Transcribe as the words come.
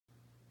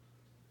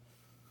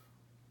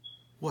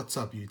What's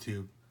up,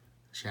 YouTube?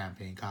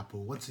 Champagne Capo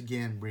once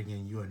again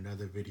bringing you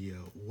another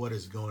video. What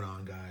is going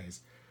on,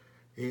 guys?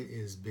 It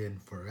has been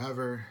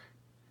forever.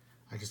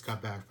 I just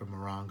got back from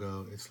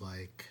Morongo. It's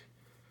like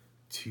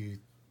 2,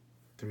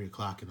 3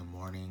 o'clock in the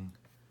morning,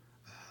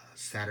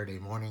 Saturday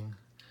morning,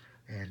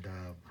 and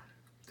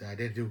I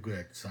didn't do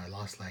good. So I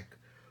lost like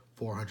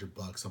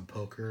 $400 on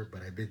poker,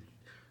 but I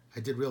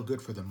did real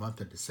good for the month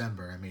of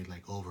December. I made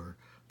like over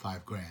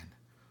 $5 grand.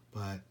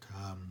 But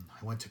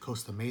I went to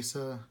Costa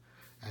Mesa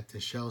at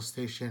the Shell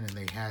station, and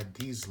they had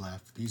these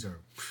left. These are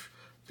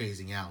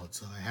phasing out,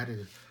 so I had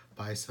to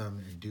buy some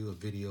and do a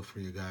video for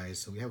you guys.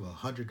 So we have a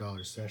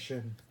 $100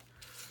 session.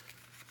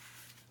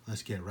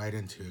 Let's get right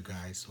into it,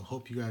 guys. So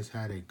hope you guys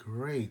had a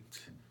great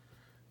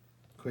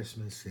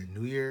Christmas and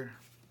New Year.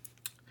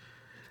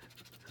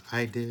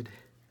 I did,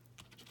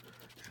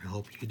 and I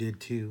hope you did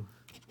too.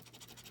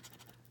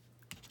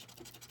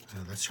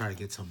 Let's try to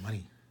get some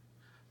money.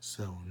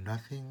 So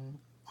nothing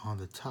on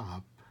the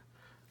top,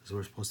 because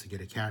we're supposed to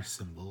get a cash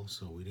symbol,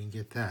 so we didn't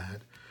get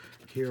that.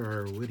 Here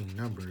are winning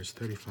numbers: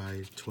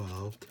 35,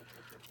 12.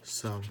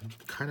 Some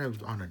kind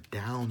of on a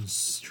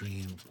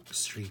downstream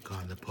streak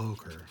on the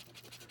poker.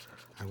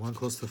 I won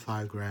close to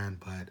 $5 grand,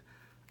 but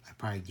I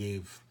probably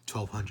gave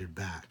 $1,200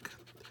 back.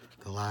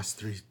 The last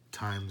 3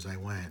 times I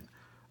went,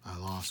 I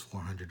lost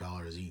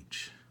 $400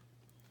 each.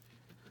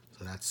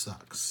 So that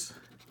sucks.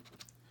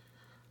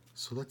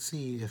 So let's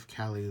see if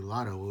Cali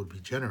Lotto would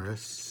be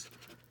generous.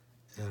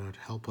 It would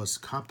help us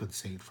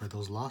compensate for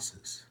those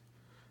losses.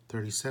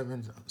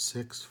 37,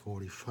 6,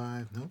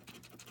 45, nope.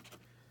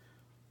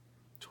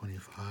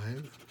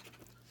 25,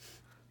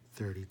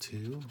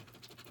 32,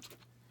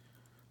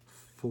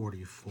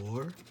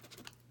 44,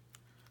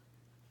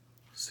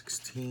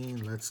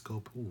 16, let's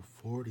go, ooh,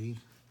 40,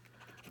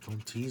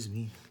 don't tease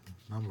me,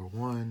 number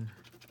 1,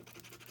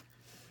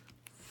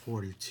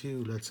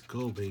 42, let's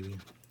go, baby,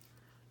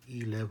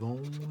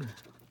 11,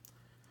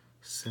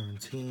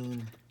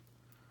 17,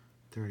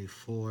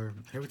 34.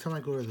 Every time I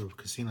go to the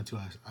casino too,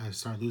 I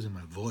start losing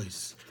my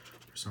voice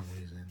for some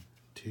reason.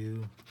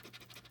 2,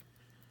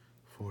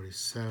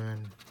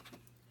 47,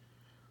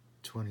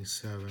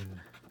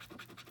 27,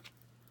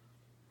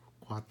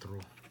 4,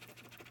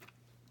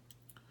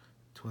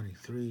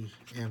 23,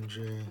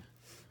 MJ,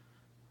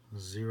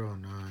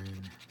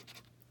 09,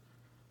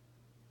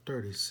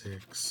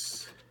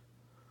 36,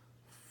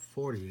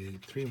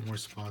 48, 3 more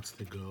spots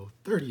to go.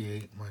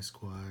 38, my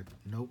squad,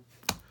 nope.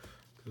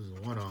 This is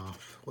a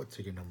one-off. What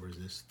ticket number is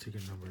this?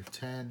 Ticket number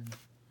 10.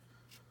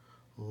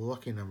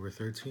 Lucky number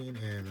 13.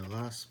 And the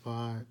last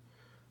spot,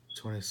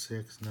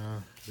 26.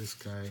 Now, this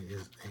guy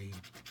is a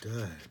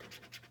dud.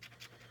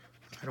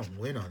 I don't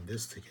win on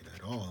this ticket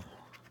at all.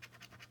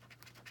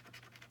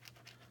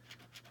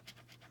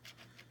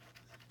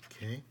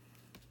 Okay.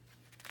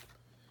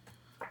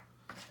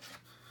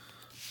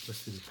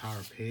 Let's do the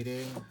power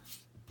payday.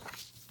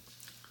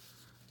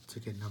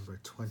 Ticket number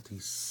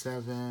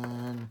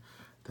 27.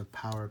 The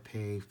Power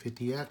Pay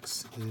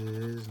 50X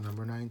is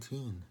number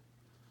 19.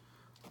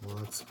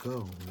 Let's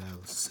go. We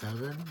have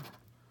 7,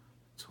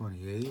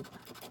 28,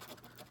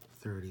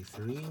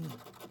 33,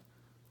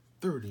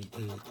 38.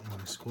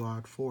 My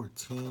squad,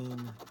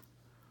 14,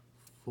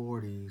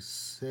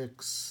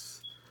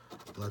 46.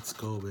 Let's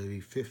go,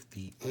 baby.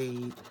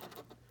 58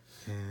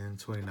 and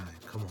 29.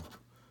 Come on.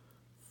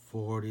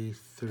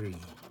 43,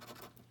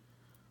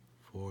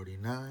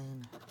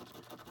 49.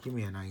 Give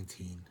me a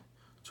 19.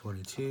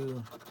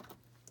 22.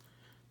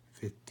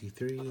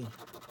 53,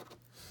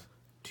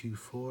 2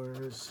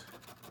 4s,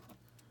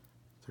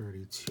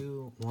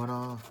 32, 1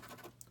 off,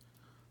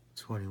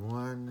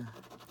 21,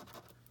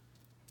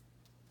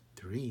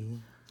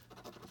 3,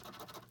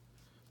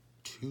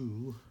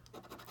 2,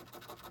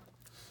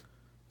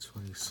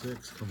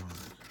 26, come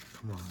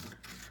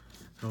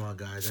on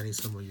guys, I need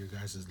some of your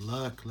guys'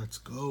 luck, let's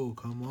go,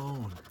 come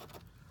on,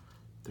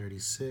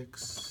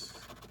 36,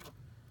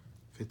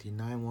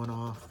 59, 1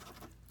 off,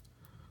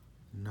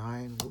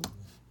 9, ooh.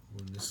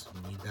 We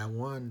need that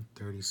one.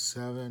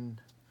 37,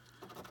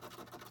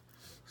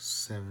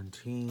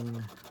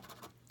 17,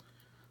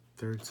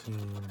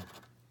 13,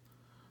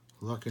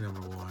 lucky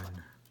number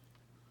 1,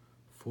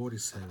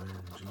 47,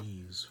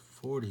 geez,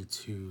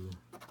 42,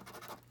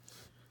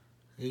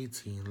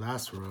 18,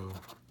 last row,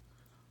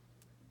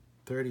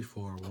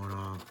 34, 1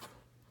 off,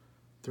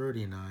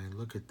 39,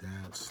 look at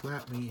that,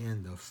 slap me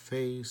in the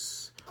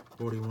face,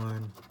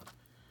 41,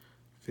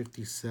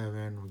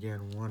 57,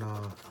 again, 1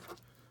 off,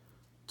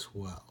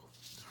 12.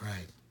 All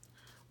right,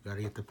 we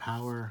gotta get the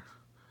power,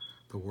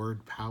 the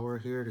word power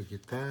here to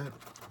get that.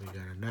 We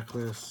got a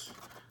necklace,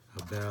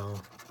 a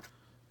bell,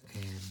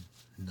 and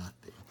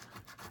nothing.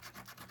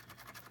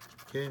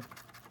 Okay,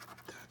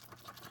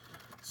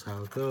 that's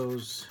how it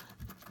goes.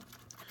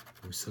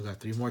 We still got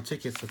 3 more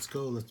tickets. Let's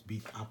go. Let's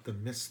be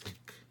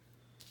optimistic.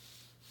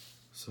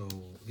 So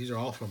these are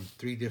all from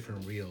 3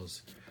 different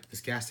reels.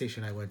 This gas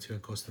station I went to in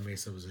Costa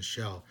Mesa was a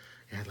Shell.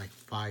 It had like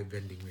 5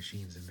 vending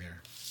machines in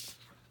there.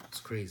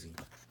 It's crazy.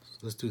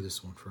 Let's do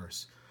this one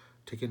first.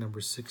 Ticket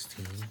number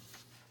 16.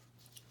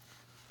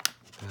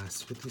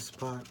 Last 50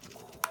 spot.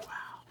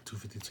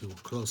 252.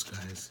 Close,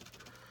 guys.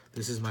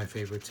 This is my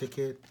favorite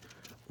ticket.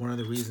 One of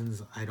the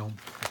reasons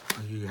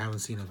you haven't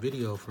seen a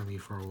video from me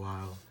for a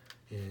while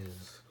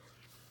is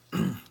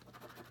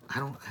I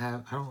don't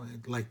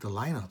like the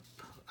lineup.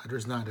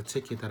 There's not a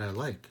ticket that I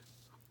like.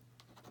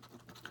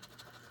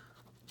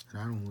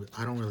 And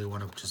I don't really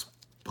want to just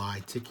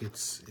buy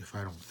tickets if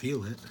I don't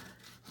feel it.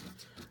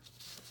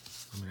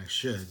 I mean, I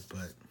should,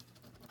 but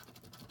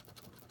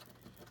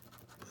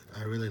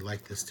I really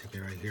like this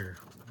ticket right here,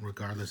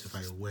 regardless if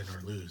I win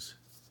or lose.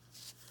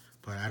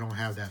 But I don't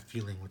have that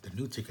feeling with the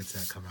new tickets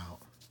that come out.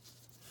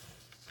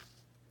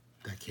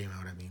 That came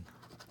out, I mean.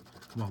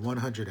 Come on,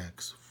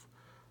 100X.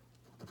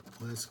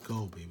 Let's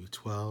go, baby.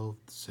 12,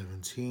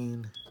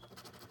 17.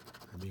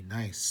 That'd be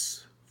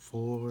nice.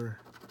 4,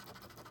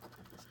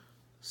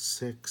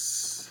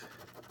 6,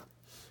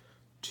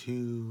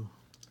 2,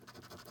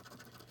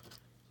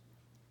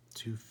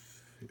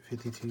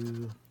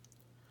 252,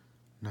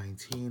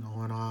 19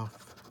 on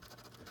off.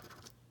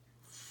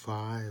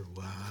 5.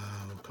 Wow.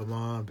 Come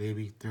on,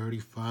 baby.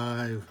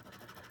 35,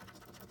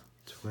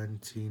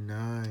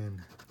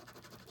 29.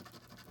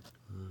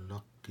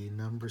 Lucky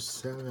number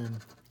 7.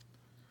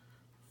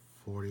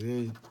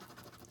 48.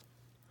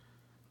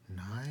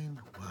 9.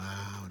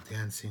 Wow.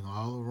 Dancing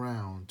all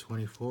around.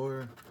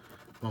 24.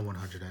 Come on,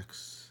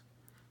 100X.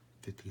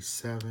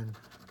 57.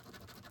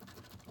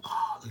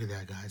 Oh, look at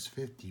that, guys.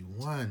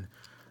 51.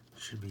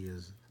 Should be a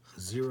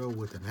 0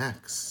 with an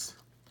X.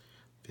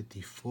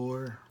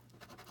 54.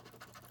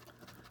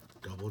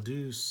 Double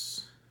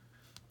deuce.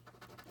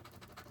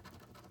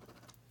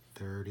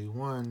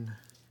 31.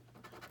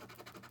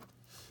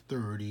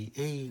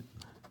 38.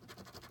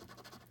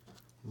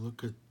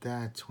 Look at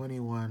that.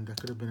 21. That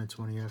could have been a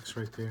 20X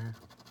right there.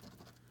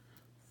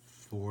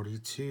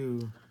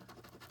 42.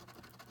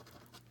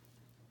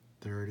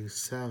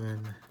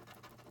 37.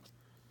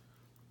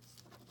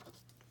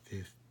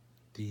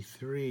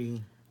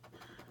 53.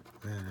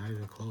 Man, not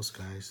even close,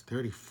 guys.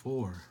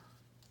 34.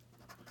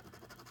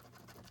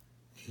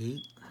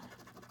 8.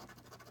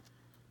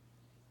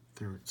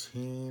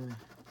 13.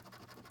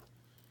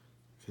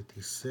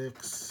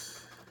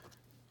 56.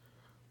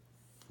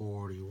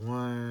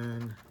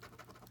 41.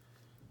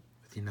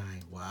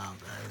 59. Wow,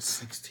 guys.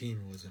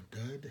 16 was a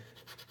dud.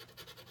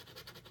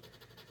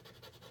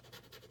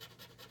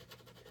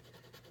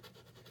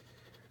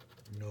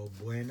 No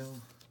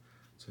bueno.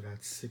 So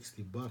that's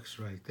 60 bucks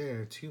right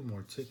there. 2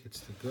 more tickets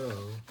to go.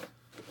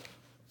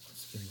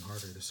 It's getting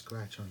harder to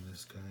scratch on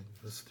this guy.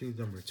 Let's do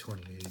number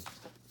 28.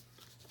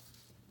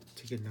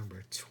 Ticket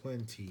number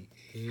 28.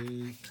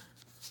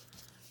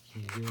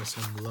 Can you give us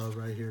some love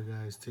right here,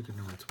 guys? Ticket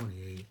number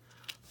 28.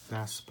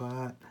 Fast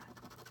spot.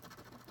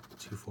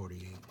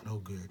 248. No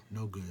good.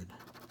 No good.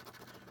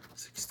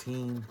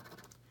 16.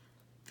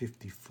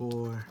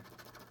 54.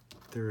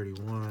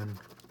 31.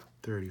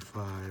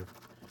 35.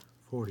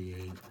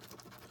 48.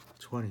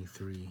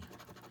 23.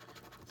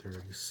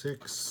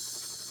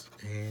 36.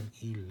 And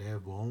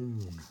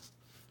 11.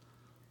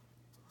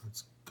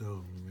 Let's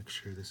go. Make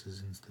sure this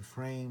is in the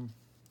frame.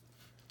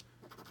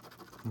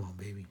 Come on,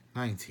 baby.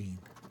 19.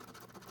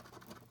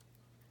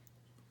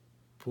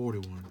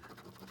 41.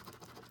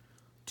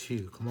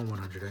 2. Come on,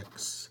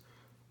 100X.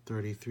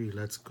 33.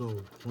 Let's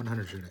go.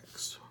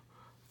 100X.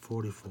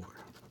 44.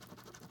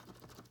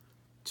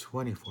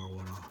 24.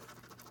 1 off.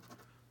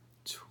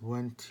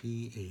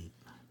 28.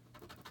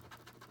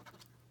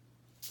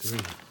 3.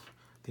 I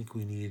think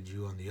we needed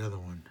you on the other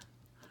one.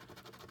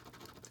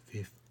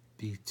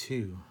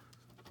 52.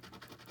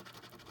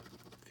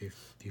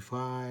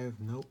 55.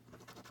 Nope.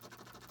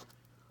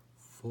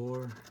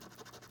 4.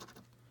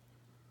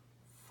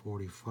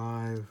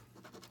 45.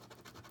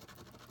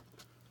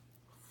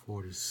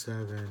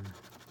 47.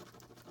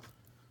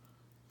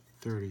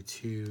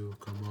 32.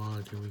 Come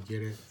on, can we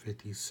get it?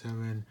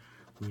 57.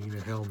 We need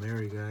a Hail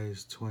Mary,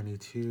 guys.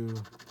 22.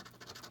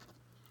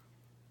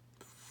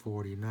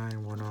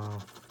 49. 1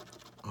 off.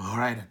 All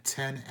right, a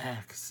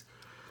 10X.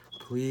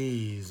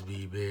 Please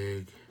be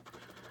big.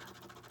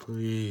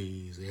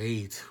 Please.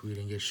 8. We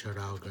didn't get shut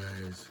out,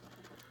 guys.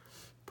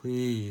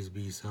 Please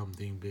be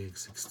something big.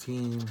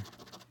 16.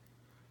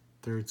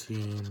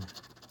 13.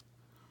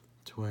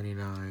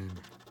 29.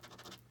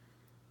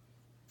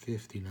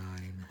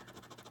 59.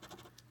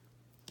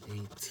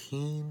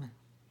 18.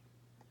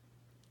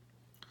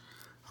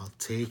 I'll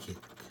take it.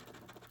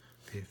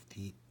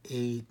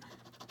 58.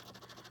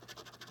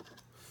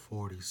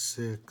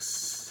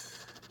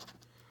 46.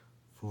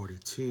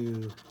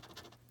 42.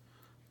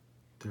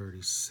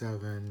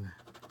 37.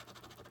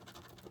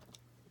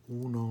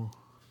 1.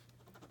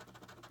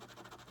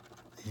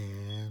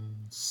 And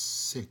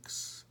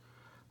 6.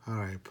 All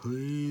right,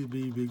 please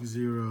be big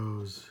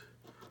zeros.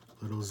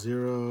 Little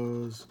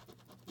zeros.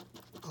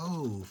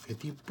 Oh,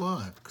 50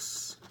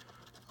 bucks.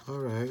 All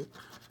right.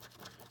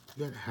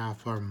 We got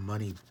half our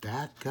money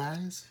back,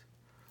 guys.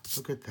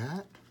 Look at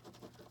that.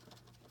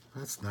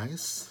 That's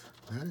nice.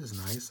 That is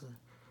nice.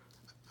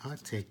 I'll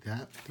take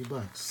that. 50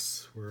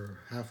 bucks. We're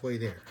halfway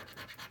there.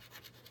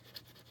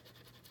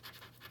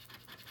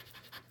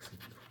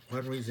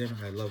 One reason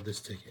I love this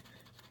ticket.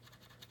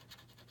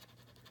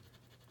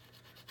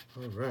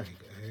 All right,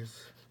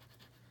 guys.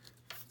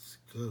 Let's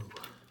go.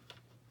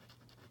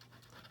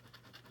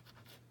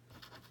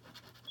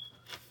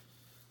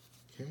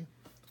 Okay,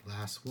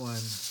 last one.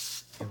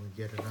 Can we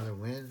get another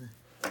win?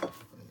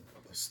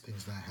 This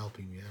thing's not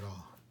helping me at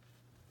all.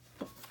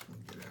 Let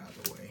me get it out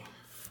of the way.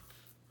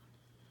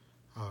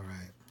 All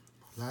right,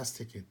 last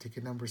ticket,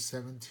 ticket number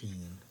 17.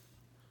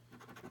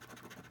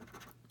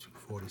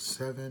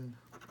 247,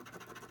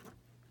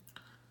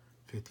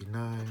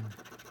 59,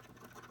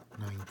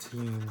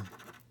 19,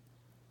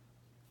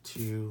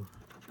 2,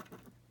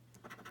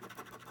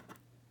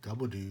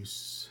 double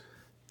deuce,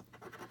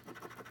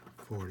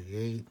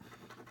 48,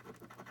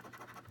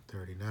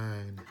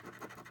 39,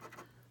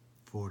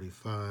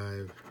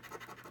 45,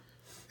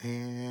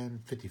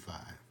 and 55.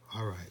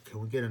 All right, can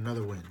we get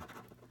another win?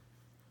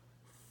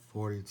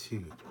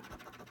 42,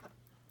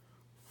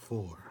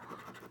 4,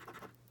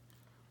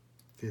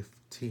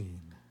 15,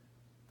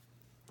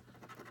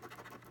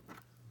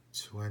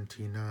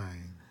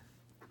 29,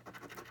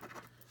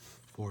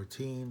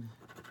 14,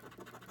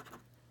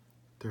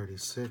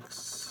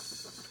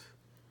 36,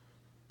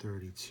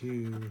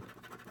 32,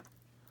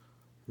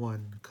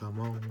 1, come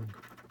on,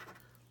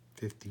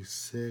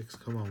 56,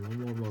 come on,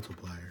 one more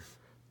multiplier,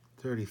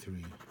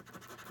 33,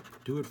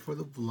 do it for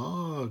the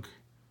vlog,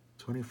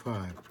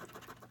 25,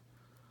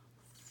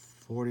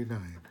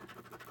 49,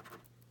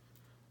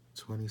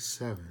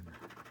 27,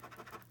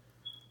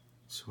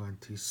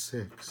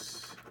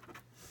 26,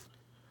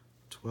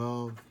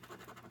 12,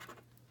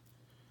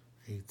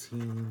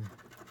 18,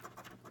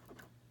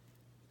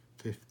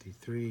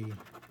 53,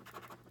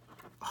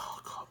 oh,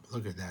 come,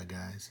 look at that,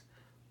 guys,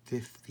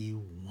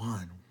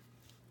 51,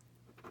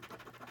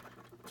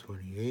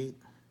 28,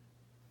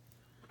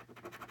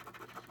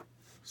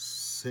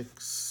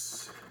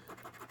 6,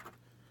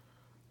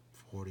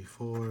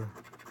 44,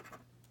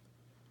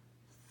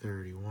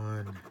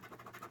 31,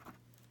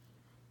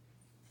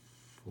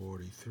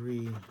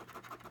 43,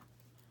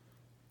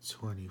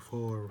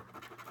 24,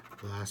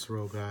 last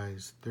row,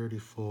 guys,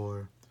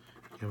 34,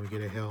 can we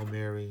get a Hail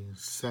Mary,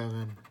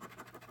 7,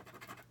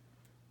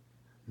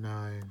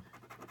 9,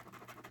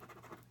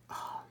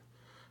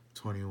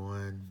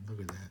 21,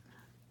 look at that,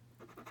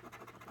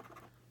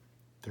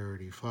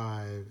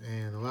 35,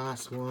 and the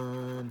last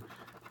one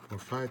for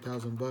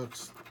 5,000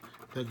 bucks,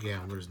 the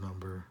gambler's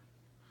number,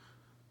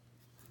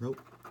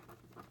 nope.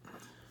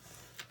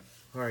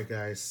 Alright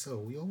guys, so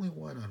we only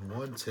won on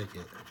one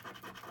ticket.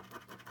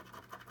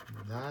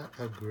 Not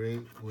a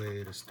great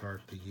way to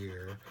start the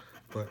year,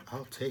 but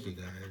I'll take it,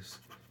 guys.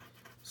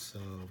 So,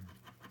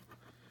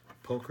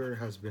 poker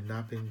has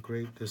not been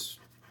great this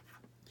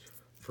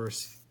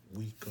first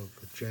week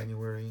of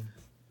January.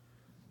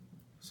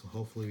 So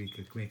hopefully we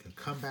could make a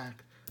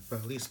comeback, but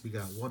at least we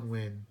got one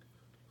win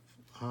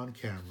on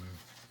camera.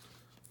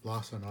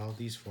 Lost on all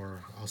these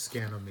four. I'll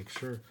scan them, make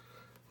sure.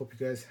 Hope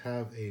you guys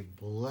have a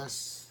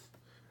blessed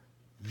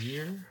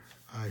year.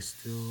 I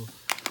still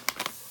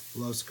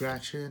love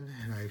scratching,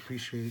 and I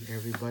appreciate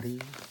everybody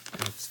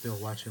that's still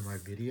watching my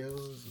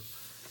videos.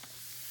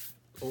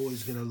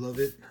 Always gonna love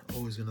it.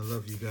 Always gonna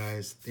love you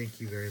guys. Thank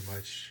you very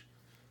much.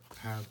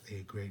 Have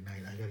a great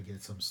night. I gotta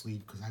get some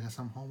sleep because I got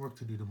some homework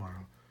to do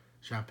tomorrow.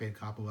 Champagne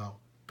Capo out.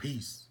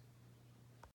 Peace.